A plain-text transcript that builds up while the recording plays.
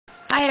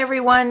Hi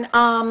everyone.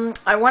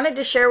 I wanted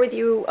to share with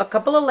you a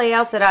couple of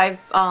layouts that I've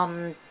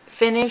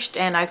finished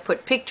and I've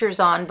put pictures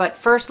on, but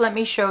first let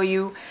me show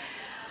you.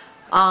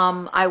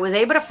 I was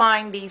able to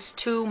find these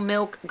two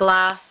milk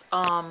glass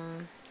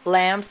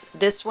lamps,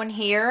 this one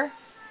here,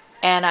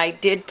 and I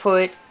did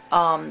put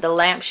the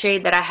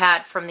lampshade that I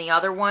had from the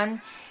other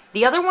one.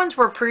 The other ones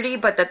were pretty,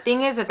 but the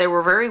thing is that they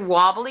were very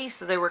wobbly,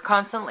 so they were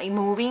constantly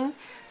moving.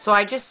 So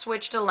I just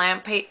switched a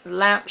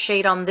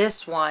lampshade on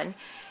this one.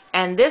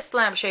 And this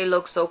lampshade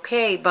looks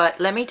okay, but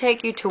let me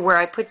take you to where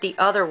I put the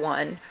other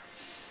one.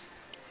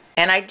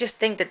 And I just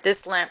think that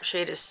this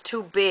lampshade is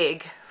too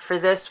big for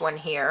this one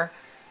here,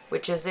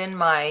 which is in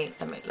my,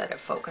 let me let it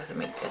focus, let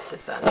me get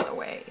this out of the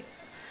way.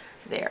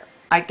 There.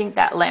 I think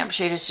that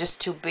lampshade is just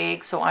too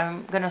big, so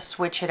I'm going to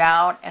switch it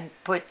out and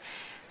put,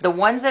 the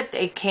ones that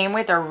it came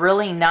with are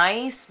really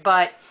nice,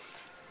 but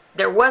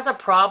there was a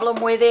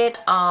problem with it.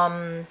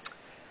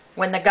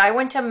 When the guy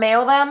went to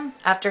mail them,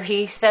 after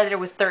he said it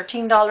was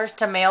 $13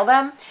 to mail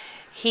them,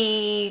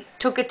 he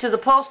took it to the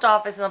post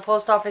office, and the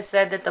post office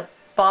said that the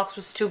box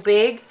was too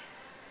big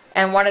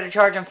and wanted to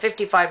charge him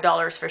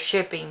 $55 for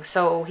shipping.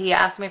 So he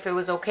asked me if it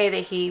was okay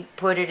that he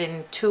put it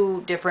in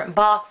two different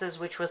boxes,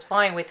 which was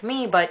fine with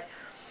me, but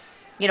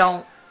you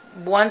know,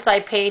 once I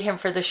paid him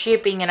for the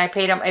shipping, and I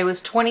paid him, it was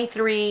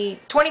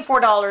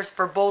 $24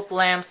 for both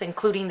lamps,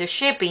 including the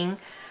shipping,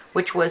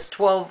 which was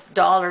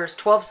 $12,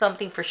 12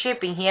 something for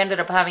shipping. He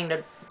ended up having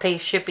to pay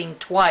shipping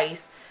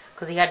twice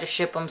because he had to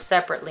ship them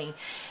separately.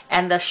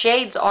 And the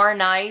shades are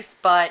nice,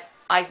 but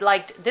I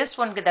liked this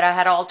one that I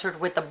had altered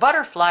with the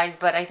butterflies,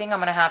 but I think I'm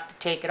going to have to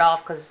take it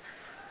off because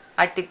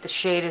I think the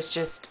shade is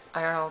just,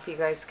 I don't know if you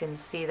guys can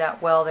see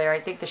that well there. I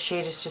think the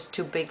shade is just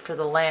too big for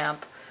the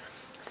lamp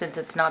since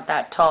it's not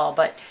that tall,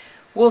 but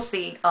we'll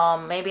see.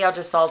 Maybe I'll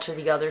just alter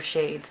the other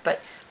shades. But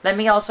let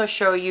me also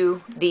show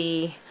you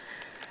the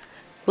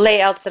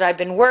layouts that I've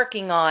been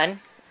working on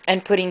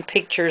and putting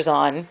pictures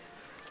on.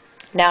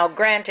 Now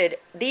granted,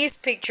 these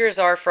pictures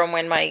are from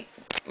when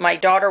my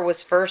daughter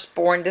was first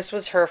born. This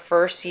was her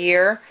first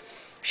year.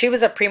 She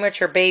was a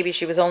premature baby.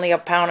 She was only 1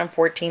 pound and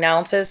 14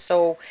 ounces,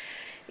 so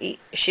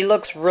she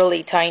looks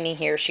really tiny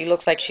here. She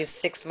looks like she's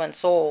 6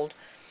 months old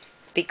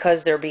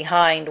because they're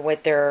behind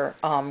with their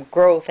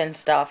growth and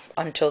stuff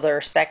until their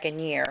second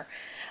year.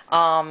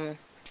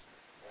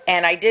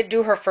 And I did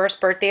do her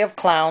first birthday of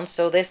clowns,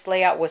 so this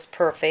layout was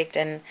perfect.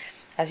 And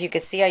as you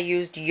can see, I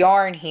used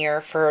yarn here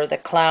for the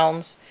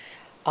clown's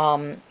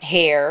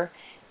hair.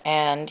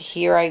 And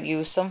here I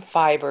used some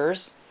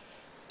fibers.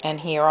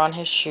 And here on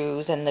his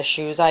shoes. And the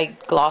shoes I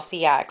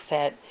glossy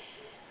accent.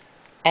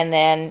 And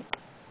then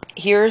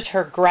here's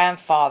her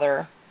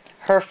grandfather.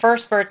 Her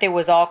first birthday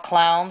was all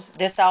clowns.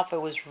 This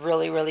outfit was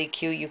really, really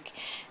cute.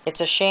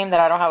 It's a shame that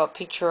I don't have a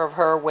picture of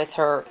her with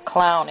her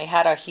clown. It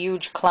had a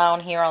huge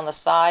clown here on the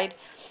side.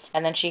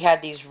 And then she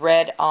had these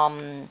red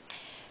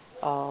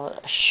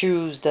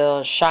shoes,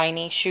 the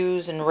shiny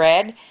shoes in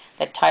red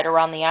that tied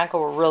around the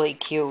ankle were really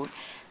cute.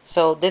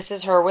 So this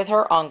is her with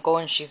her uncle,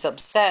 and she's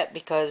upset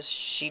because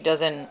she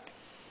doesn't,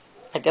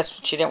 I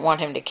guess she didn't want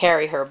him to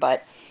carry her,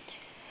 but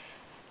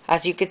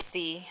as you could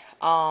see,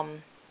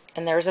 and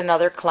there's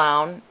another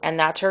clown, and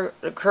that's her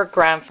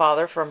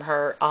grandfather from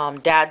her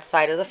dad's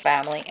side of the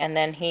family. And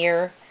then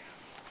here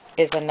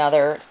is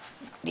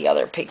the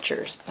other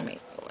pictures. Let me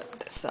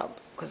lift this up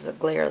because of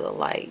the glare of the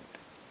light.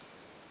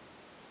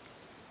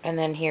 And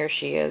then here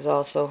she is,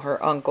 also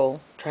her uncle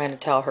trying to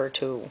tell her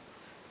to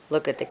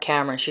look at the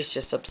camera. She's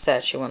just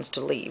upset. She wants to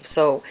leave.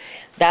 So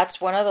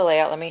that's one of the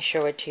layout. Let me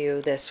show it to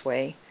you this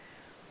way.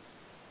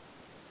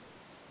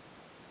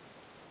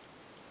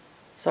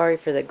 Sorry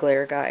for the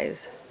glare,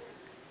 guys.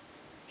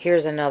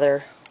 Here's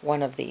another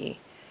one of the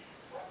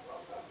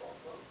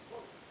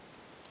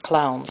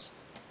clowns.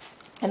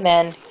 And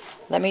then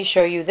let me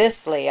show you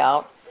this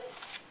layout.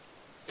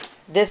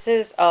 This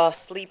is a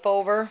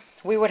sleepover.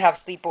 We would have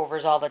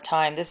sleepovers all the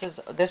time.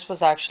 This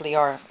was actually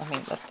our, let me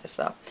lift this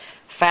up,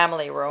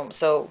 family room.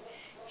 So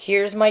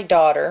here's my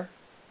daughter,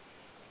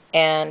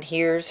 and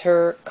here's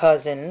her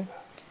cousin,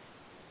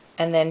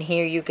 and then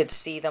here you could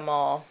see them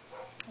all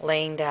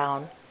laying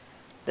down.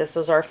 This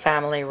was our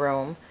family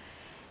room.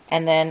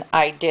 And then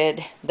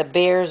the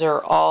bears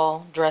are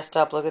all dressed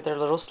up. Look at their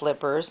little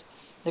slippers.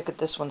 Look at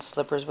this one's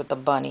slippers with the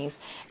bunnies.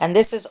 And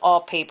this is all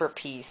paper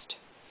pieced.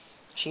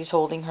 She's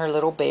holding her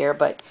little bear,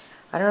 but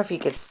I don't know if you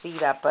could see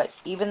that, but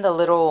even the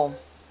little,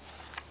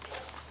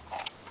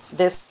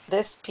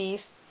 this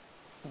piece,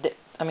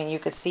 I mean, you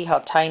could see how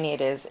tiny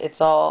it is.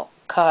 It's all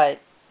cut,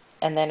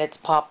 and then it's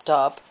popped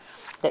up.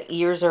 The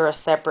ears are a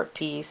separate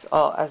piece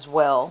as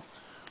well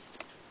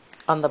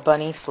on the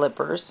bunny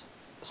slippers.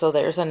 So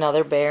there's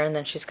another bear, and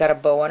then she's got a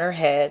bow on her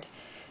head,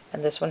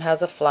 and this one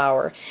has a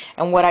flower.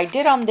 And what I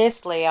did on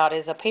this layout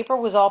is the paper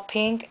was all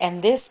pink,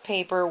 and this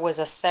paper was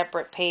a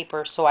separate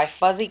paper, so I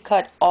fuzzy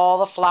cut all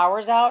the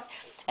flowers out,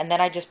 and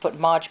then I just put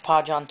Mod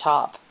Podge on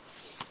top.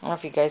 I don't know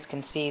if you guys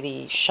can see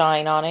the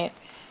shine on it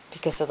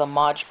because of the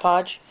Mod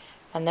Podge.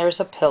 And there's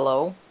a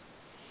pillow.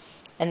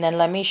 And then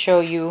let me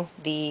show you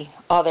the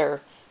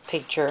other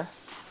picture,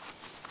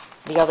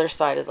 the other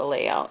side of the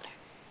layout.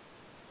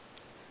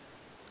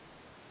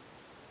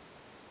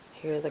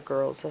 Here are the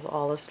girls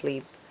all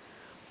asleep.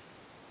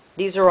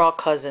 These are all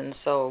cousins,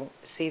 so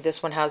see,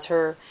 this one has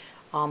her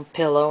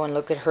pillow, and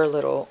look at her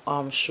little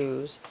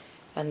shoes.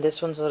 And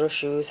this one's little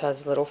shoes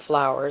has little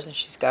flowers, and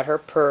she's got her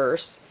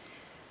purse.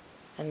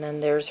 And then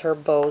there's her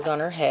bows on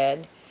her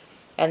head.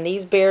 And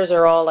these bears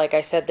are all, like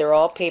I said, they're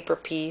all paper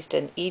pieced,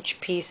 and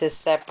each piece is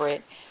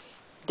separate.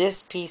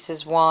 This piece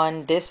is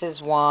one, this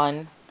is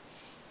one,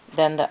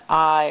 then the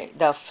eye,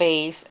 the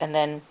face, and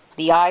then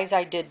the eyes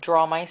I did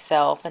draw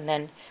myself, and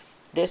then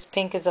this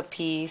pink is a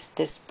piece,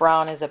 this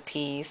brown is a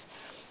piece,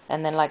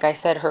 and then like I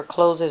said, her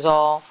clothes is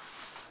all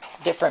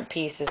different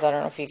pieces. I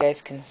don't know if you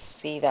guys can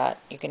see that.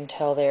 You can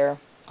tell there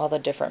all the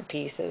different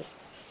pieces.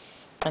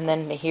 And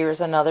then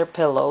here's another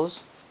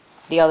pillows,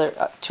 the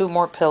other two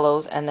more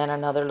pillows, and then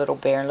another little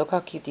bear. And look how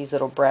cute these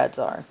little brads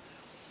are.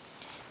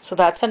 So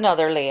that's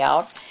another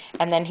layout.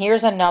 And then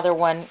here's another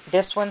one.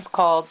 This one's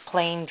called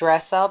Plain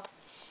Dress Up.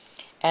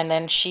 And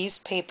then she's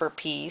paper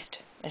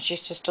pieced. And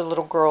she's just a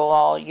little girl,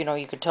 all, you know,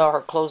 you could tell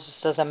her clothes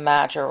just doesn't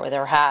match her with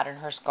her hat and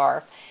her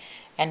scarf.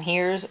 And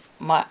here's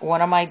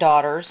one of my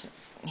daughters.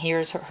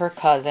 Here's her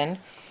cousin.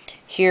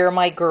 Here are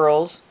my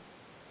girls.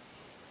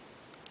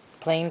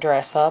 Plain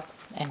dress up.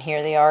 And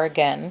here they are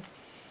again.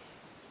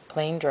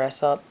 Plain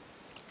dress up.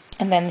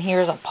 And then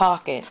here's a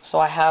pocket. So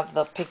I have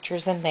the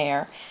pictures in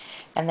there.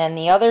 And then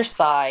the other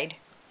side,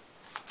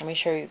 let me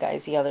show you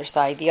guys the other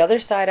side. The other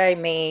side I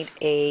made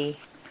a,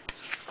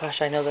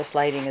 gosh, I know this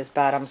lighting is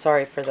bad. I'm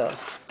sorry for the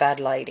bad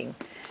lighting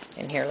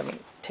in here. Let me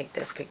take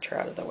this picture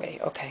out of the way.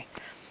 Okay.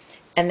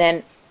 And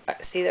then,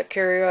 see the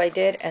curio I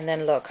did? And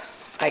then look,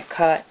 I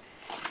cut,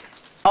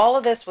 all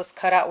of this was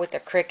cut out with the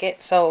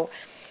Cricut. So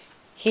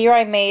here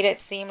I made it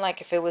seem like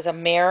if it was a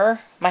mirror.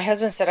 My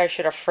husband said I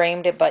should have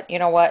framed it, but you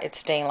know what? It's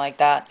staying like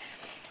that.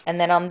 And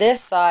then on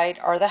this side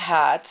are the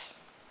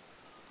hats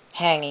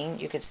hanging.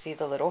 You could see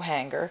the little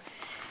hanger.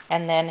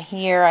 And then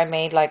here I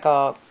made like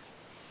a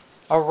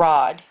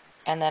rod.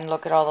 And then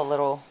look at all the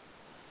little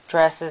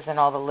dresses and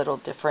all the little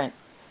different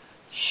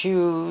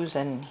shoes.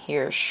 And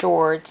here's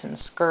shorts and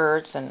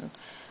skirts and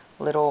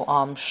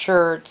little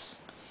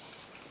shirts.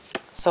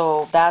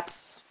 So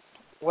that's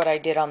what I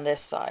did on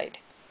this side.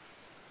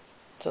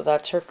 So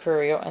that's her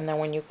curio. And then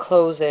when you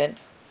close it,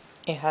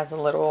 it has the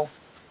little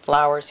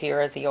flowers here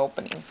as the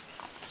opening.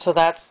 So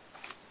that's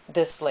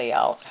this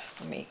layout.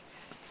 Let me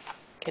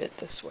get it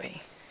this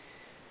way.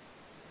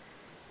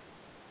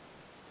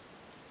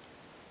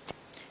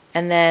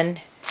 And then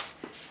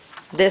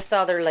this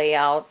other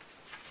layout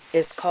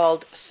is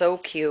called So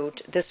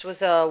Cute. This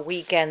was a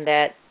weekend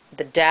that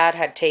the dad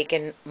had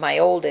taken my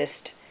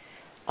oldest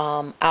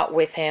out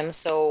with him,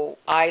 so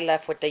I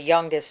left with the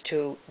youngest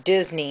to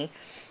Disney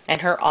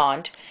and her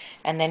aunt.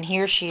 And then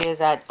here she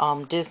is at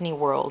Disney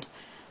World,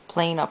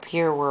 playing up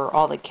here where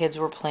all the kids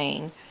were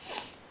playing.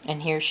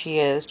 And here she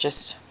is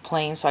just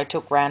playing, so I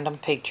took random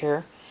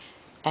picture.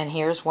 And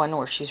here's one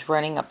where she's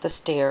running up the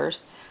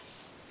stairs.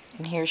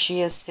 And here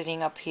she is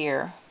sitting up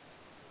here.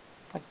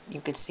 You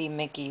could see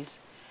Mickey's.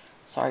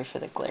 Sorry for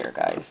the glare,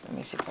 guys. Let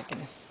me see if I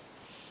can.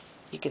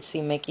 You could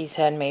see Mickey's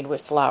head made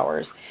with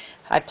flowers.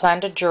 I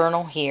planned a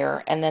journal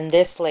here. And then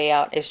this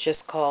layout is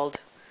just called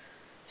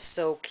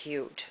So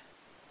Cute.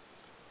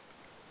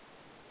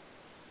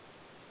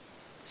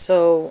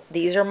 So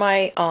these are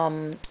my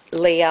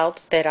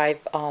layouts that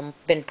I've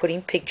been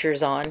putting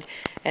pictures on.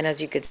 And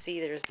as you can see,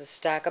 there's a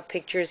stack of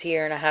pictures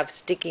here, and I have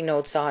sticky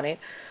notes on it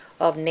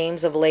of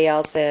names of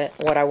layouts, that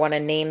what I want to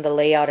name the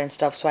layout and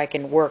stuff, so I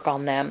can work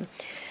on them.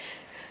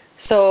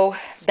 So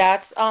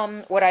that's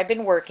what I've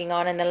been working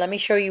on. And then let me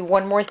show you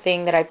one more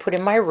thing that I put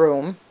in my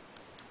room.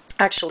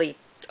 Actually,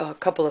 a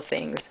couple of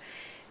things.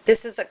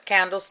 This is a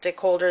candlestick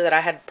holder that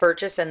I had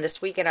purchased, and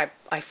this weekend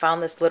I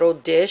found this little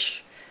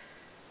dish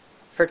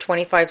for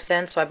 25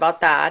 cents, so I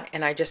bought that,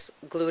 and I just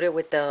glued it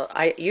with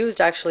I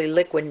used actually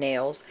liquid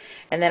nails.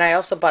 And then I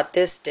also bought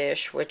this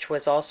dish, which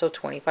was also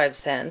 25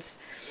 cents.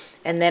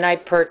 And then I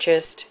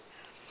purchased,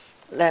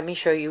 let me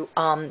show you,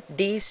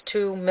 these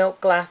two milk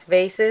glass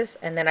vases,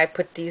 and then I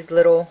put these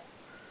little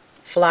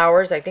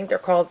flowers, I think they're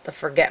called the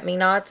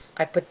forget-me-nots.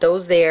 I put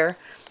those there,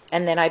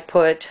 and then I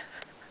put,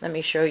 let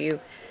me show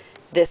you,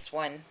 this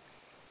one,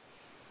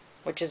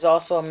 which is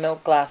also a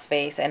milk glass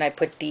vase, and I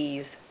put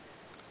these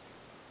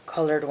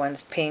colored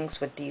ones, pinks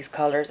with these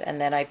colors,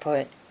 and then I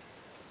put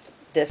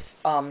this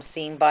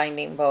seam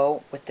binding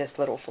bow with this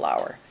little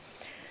flower.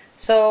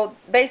 So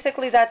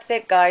basically that's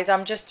it, guys.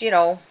 I'm just, you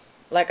know,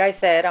 like I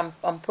said,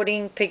 I'm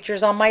putting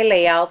pictures on my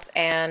layouts,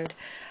 and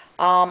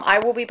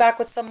I will be back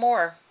with some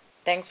more.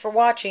 Thanks for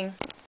watching.